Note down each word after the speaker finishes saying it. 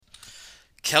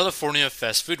California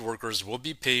fast food workers will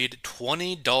be paid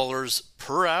 $20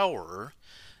 per hour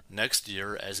next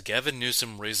year as Gavin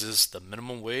Newsom raises the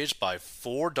minimum wage by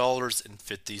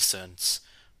 $4.50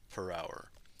 per hour,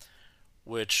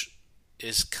 which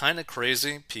is kind of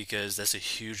crazy because that's a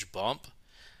huge bump.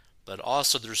 But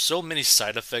also, there's so many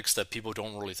side effects that people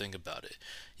don't really think about it.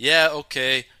 Yeah,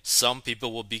 okay, some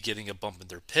people will be getting a bump in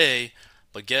their pay,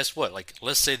 but guess what? Like,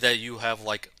 let's say that you have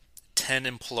like 10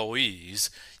 employees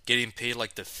getting paid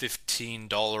like the $15,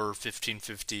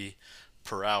 15.50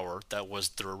 per hour. That was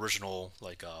their original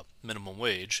minimum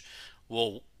wage.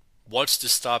 Well, what's to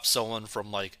stop someone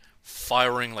from like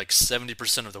firing like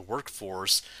 70% of the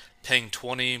workforce, paying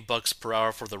 $20 per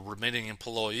hour for the remaining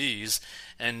employees,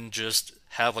 and just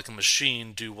have like a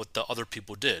machine do what the other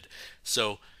people did?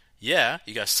 So yeah,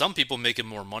 you got some people making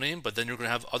more money, but then you're going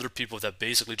to have other people that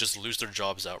basically just lose their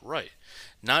jobs outright.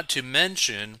 Not to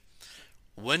mention,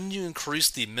 when you increase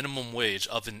the minimum wage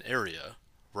of an area,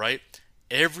 right,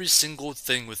 every single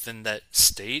thing within that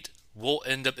state will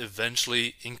end up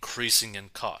eventually increasing in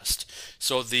cost.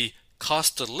 So the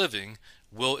cost of living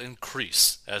will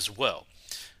increase as well,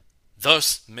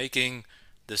 thus making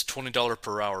this $20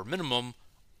 per hour minimum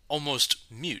almost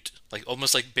mute, like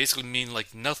almost like basically mean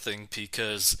like nothing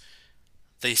because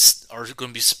they are going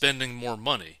to be spending more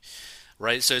money,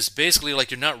 right? So it's basically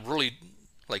like you're not really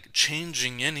like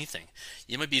changing anything.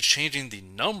 You might be changing the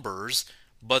numbers,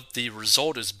 but the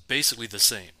result is basically the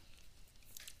same.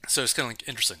 So it's kind of like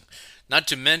interesting. Not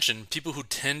to mention, people who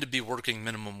tend to be working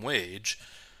minimum wage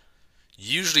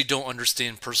usually don't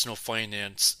understand personal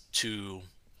finance to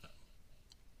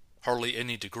hardly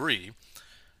any degree,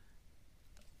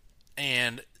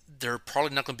 and they're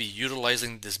probably not going to be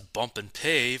utilizing this bump in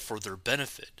pay for their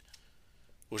benefit,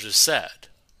 which is sad,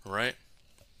 right?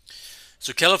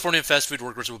 So California fast food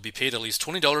workers will be paid at least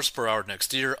 $20 per hour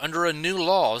next year under a new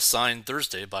law signed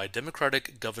Thursday by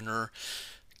Democratic Governor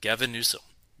Gavin Newsom.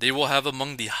 They will have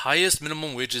among the highest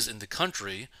minimum wages in the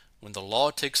country when the law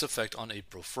takes effect on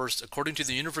April 1st, according to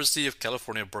the University of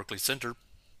California Berkeley Center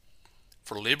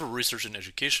for Labor Research and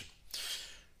Education.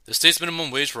 The state's minimum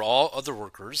wage for all other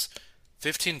workers,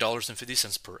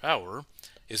 $15.50 per hour,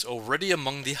 is already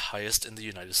among the highest in the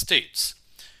United States.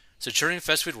 Securing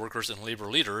fast food workers and labor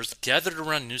leaders gathered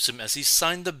around Newsom as he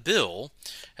signed the bill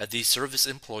at the Service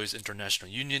Employees International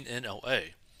Union in LA.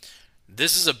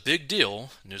 This is a big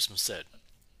deal, Newsom said.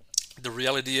 The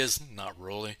reality is, not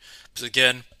really. Because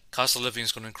again, cost of living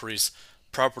is going to increase,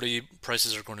 property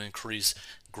prices are going to increase,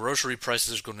 grocery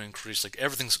prices are going to increase, like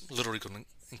everything's literally going to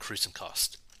increase in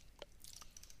cost.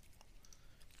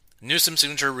 Newsom's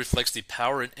signature reflects the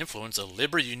power and influence of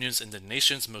labor unions in the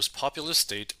nation's most populous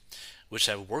state, which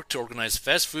have worked to organize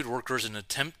fast food workers in an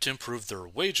attempt to improve their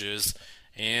wages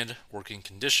and working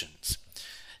conditions.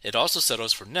 It also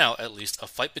settles, for now at least, a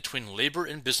fight between labor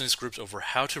and business groups over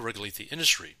how to regulate the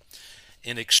industry.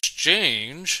 In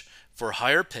exchange for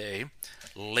higher pay,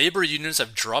 labor unions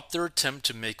have dropped their attempt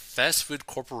to make fast food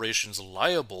corporations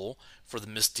liable for the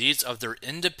misdeeds of their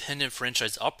independent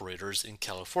franchise operators in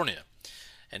California,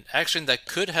 an action that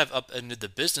could have upended the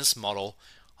business model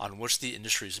on which the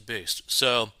industry is based.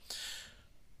 So,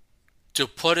 to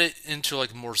put it into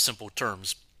like more simple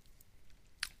terms,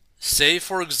 say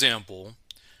for example,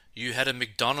 you had a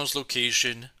McDonald's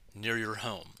location near your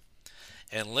home,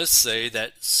 and let's say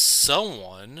that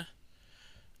someone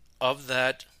of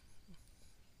that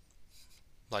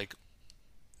like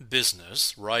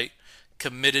business, right,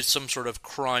 committed some sort of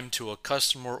crime to a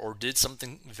customer or did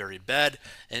something very bad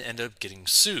and ended up getting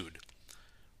sued.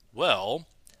 Well,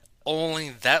 only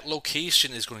that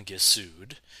location is going to get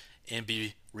sued and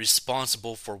be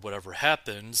responsible for whatever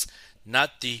happens,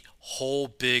 not the whole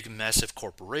big massive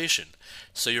corporation.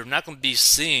 So you're not going to be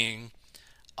seeing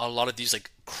a lot of these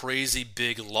like crazy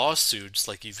big lawsuits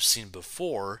like you've seen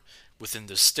before within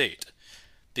the state,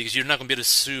 because you're not going to be able to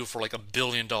sue for like $1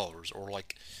 billion or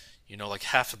like, you know, like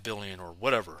half a billion or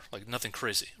whatever, like nothing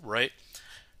crazy, right?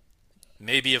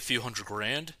 Maybe a few hundred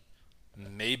grand,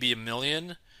 maybe a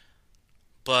million,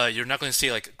 but you're not going to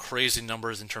see like crazy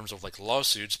numbers in terms of like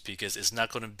lawsuits because it's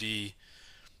not going to be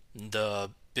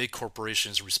the big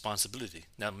corporation's responsibility.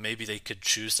 Now maybe they could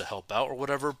choose to help out or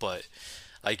whatever, but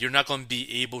like you're not going to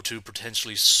be able to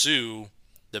potentially sue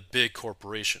the big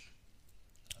corporation.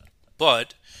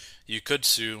 But you could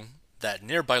sue that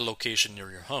nearby location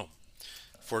near your home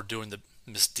for doing the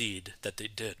misdeed that they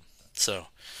did. So,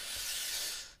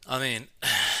 I mean,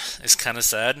 it's kind of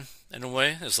sad in a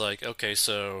way. It's like, okay,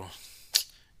 so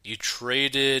you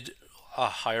traded a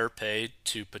higher pay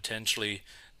to potentially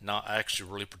not actually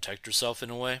really protect yourself in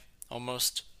a way,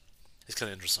 almost. It's kind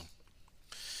of interesting.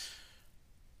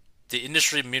 The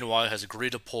industry, meanwhile, has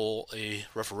agreed to pull a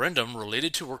referendum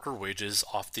related to worker wages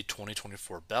off the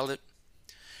 2024 ballot.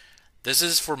 This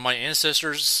is for my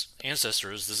ancestors.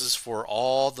 This is for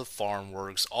all the farm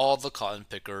works, all the cotton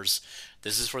pickers.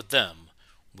 This is for them.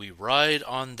 We ride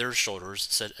on their shoulders,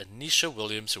 said Anisha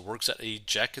Williams, who works at a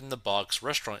Jack in the Box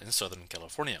restaurant in Southern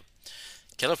California.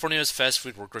 California's fast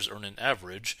food workers earn an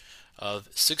average of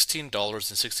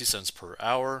 $16.60 per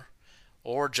hour,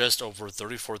 or just over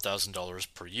 $34,000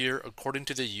 per year, according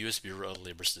to the U.S. Bureau of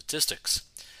Labor Statistics.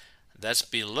 That's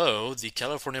below the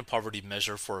California Poverty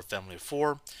Measure for a Family of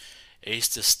Four, a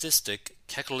statistic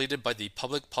calculated by the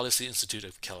Public Policy Institute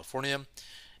of California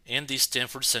and the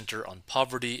Stanford Center on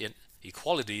Poverty and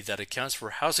Equality that accounts for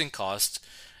housing costs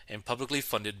and publicly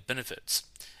funded benefits.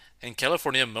 In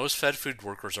California, most fast food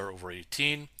workers are over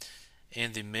 18,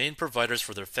 and the main providers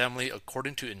for their family,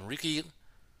 according to Enrique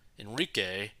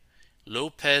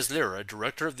Lopez Lira,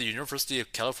 director of the University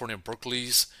of California,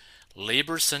 Berkeley's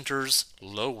Labor Center's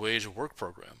Low Wage Work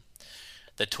Program.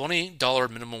 The $20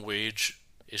 minimum wage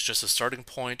is just a starting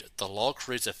point. The law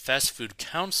creates a fast food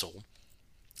council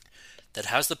that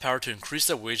has the power to increase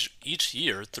the wage each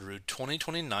year through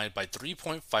 2029 by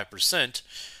 3.5%,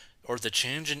 or the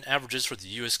change in averages for the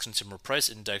U.S. Consumer Price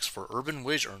Index for urban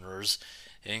wage earners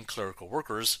and clerical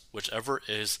workers, whichever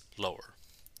is lower.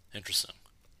 Interesting.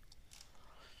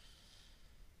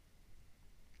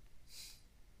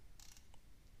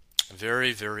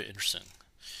 Very, very interesting.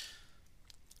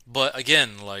 But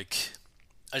again, I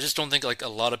just don't think a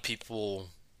lot of people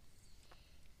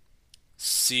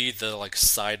see the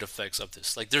side effects of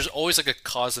this. There's always a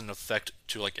cause and effect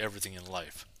to everything in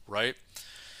life, right?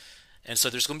 And so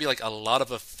there's going to be a lot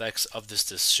of effects of this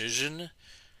decision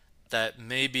that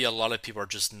maybe a lot of people are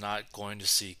just not going to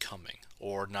see coming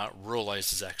or not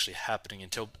realize is actually happening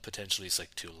until potentially it's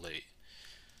too late.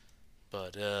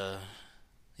 But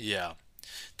yeah.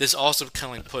 This also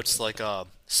kind of puts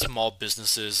small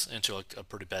businesses into a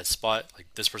pretty bad spot.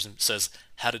 This person says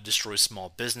How to Destroy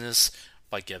Small Business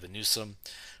by Gavin Newsom,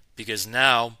 because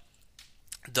now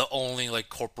the only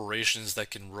corporations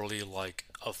that can really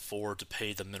afford to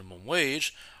pay the minimum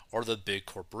wage are the big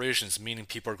corporations, meaning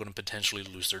people are going to potentially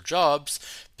lose their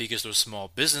jobs because those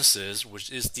small businesses,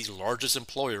 which is the largest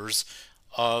employers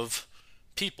of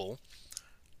people,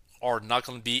 are not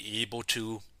going to be able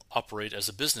to operate as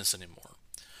a business anymore,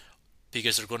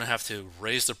 because they're going to have to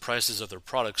raise the prices of their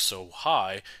products so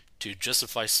high to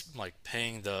justify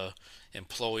paying the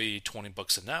employee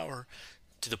 $20 an hour,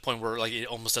 to the point where it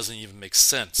almost doesn't even make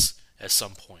sense at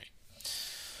some point.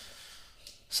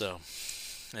 So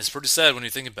it's pretty sad when you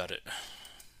think about it.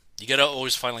 You gotta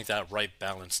always find that right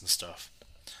balance and stuff.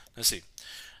 Let's see.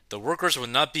 The workers will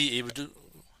not be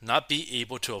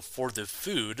able to afford the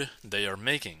food they are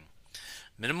making.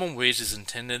 Minimum wage is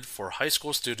intended for high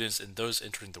school students and those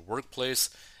entering the workplace.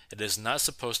 It is not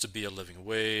supposed to be a living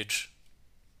wage.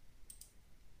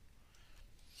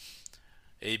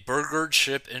 A burger,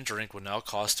 chip, and drink will now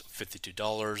cost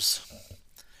 $52.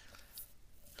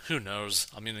 Who knows?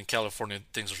 I mean, in California,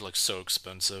 things are so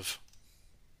expensive.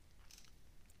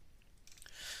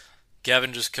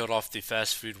 Gavin just killed off the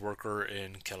fast food worker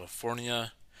in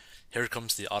California. Here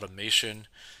comes the automation.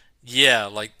 Yeah,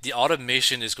 the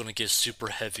automation is going to get super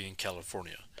heavy in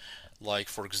California.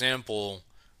 For example,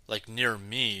 near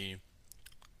me,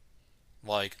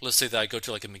 let's say that I go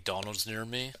to a McDonald's near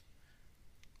me.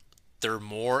 They're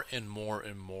more and more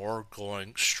and more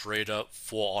going straight up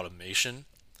full automation,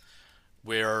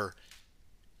 where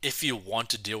if you want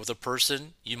to deal with a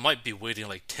person, you might be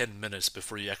waiting 10 minutes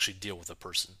before you actually deal with a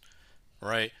person,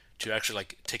 right? To actually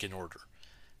take an order,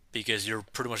 because you're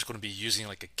pretty much going to be using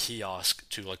a kiosk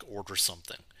to order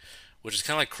something, which is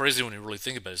kind of crazy when you really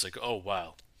think about it. It's oh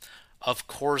wow, of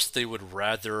course they would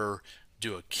rather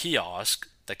do a kiosk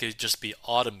that could just be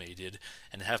automated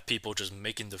and have people just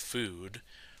making the food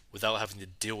without having to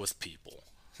deal with people.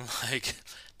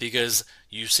 Because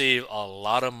you save a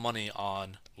lot of money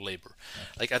on labor.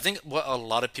 I think what a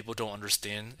lot of people don't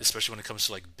understand, especially when it comes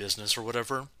to business or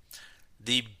whatever,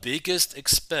 the biggest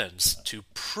expense to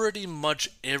pretty much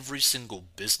every single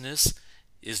business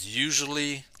is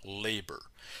usually labor.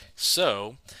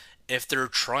 So, if they're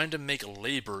trying to make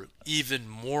labor even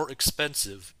more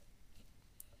expensive,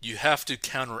 you have to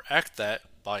counteract that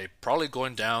by probably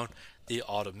going down the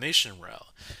automation route.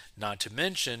 Not to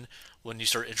mention, when you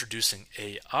start introducing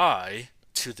AI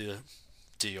to the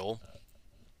deal,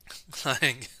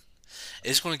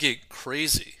 it's going to get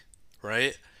crazy,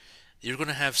 right? You're going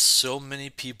to have so many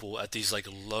people at these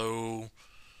low,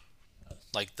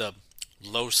 the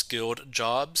low skilled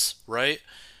jobs, right?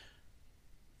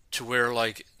 To where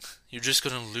you're just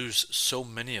going to lose so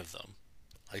many of them.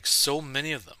 Like so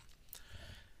many of them.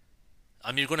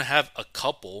 I mean, you're going to have a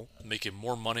couple making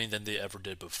more money than they ever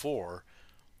did before,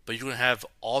 but you're going to have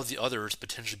all the others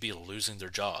potentially be losing their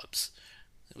jobs.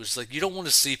 It was like you don't want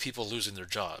to see people losing their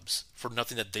jobs for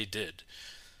nothing that they did,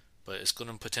 but it's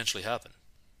going to potentially happen.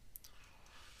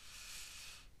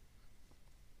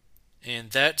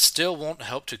 And that still won't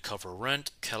help to cover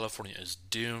rent. California is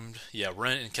doomed. Yeah,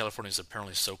 rent in California is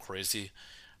apparently so crazy.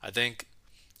 I think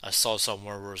I saw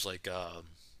somewhere where it was like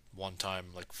one time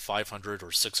like 500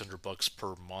 or 600 bucks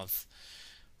per month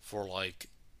for like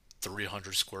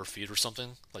 300 square feet or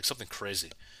something, like something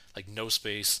crazy, like no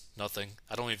space, nothing.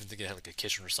 I don't even think it had like a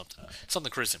kitchen or something,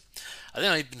 something crazy. I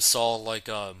think I even saw like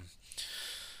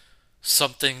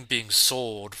something being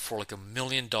sold for like $1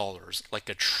 million, like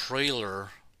a trailer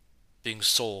being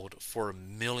sold for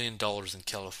 $1 million in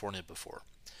California before.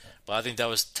 But I think that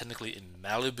was technically in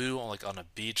Malibu, on like on a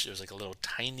beach. It was like a little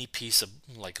tiny piece of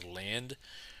like land.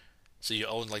 So you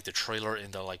owned like the trailer in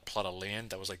the like plot of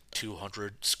land that was like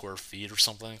 200 square feet or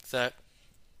something like that,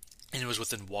 and it was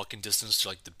within walking distance to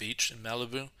like the beach in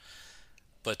Malibu.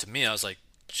 But to me, I was like,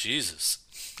 Jesus.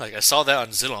 Like I saw that on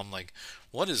Zillow. I'm like,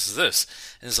 what is this?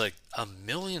 And it's like $1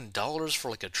 million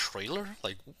for like a trailer.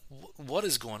 Like, what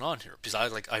is going on here? Because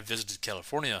I visited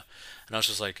California, and I was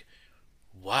just like,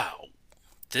 wow,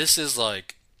 this is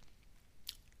like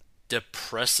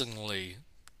depressingly,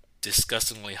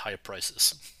 disgustingly high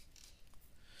prices.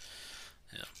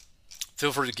 Yeah.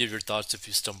 Feel free to give your thoughts if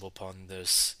you stumble upon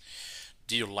this.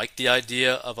 Do you like the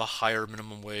idea of a higher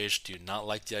minimum wage? Do you not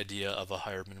like the idea of a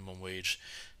higher minimum wage?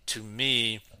 To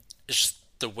me, it's just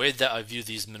the way that I view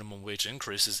these minimum wage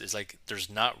increases is like there's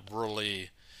not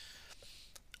really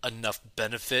enough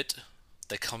benefit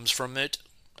that comes from it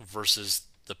versus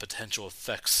the potential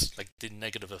effects, like the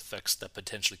negative effects that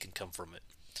potentially can come from it.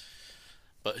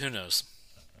 But who knows?